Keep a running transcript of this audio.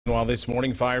While this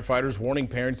morning, firefighters warning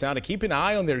parents now to keep an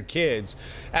eye on their kids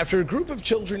after a group of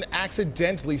children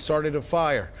accidentally started a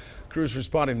fire. Crews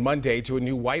responded Monday to a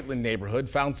new Whiteland neighborhood,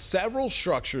 found several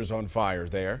structures on fire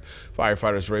there.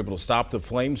 Firefighters were able to stop the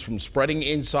flames from spreading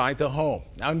inside the home.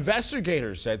 Now,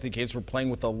 investigators said the kids were playing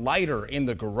with a lighter in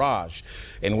the garage,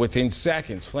 and within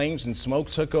seconds, flames and smoke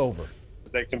took over.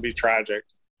 They can be tragic.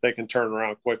 They can turn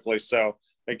around quickly. So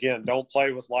again, don't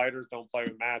play with lighters, don't play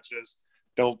with matches.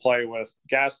 Don't play with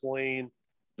gasoline.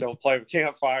 Don't play with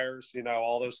campfires.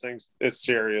 All those things. It's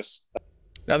serious.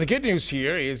 Now, the good news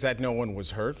here is that no one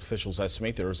was hurt. Officials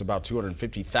estimate there was about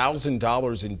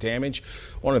 $250,000 in damage.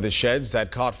 One of the sheds that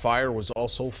caught fire was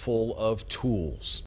also full of tools.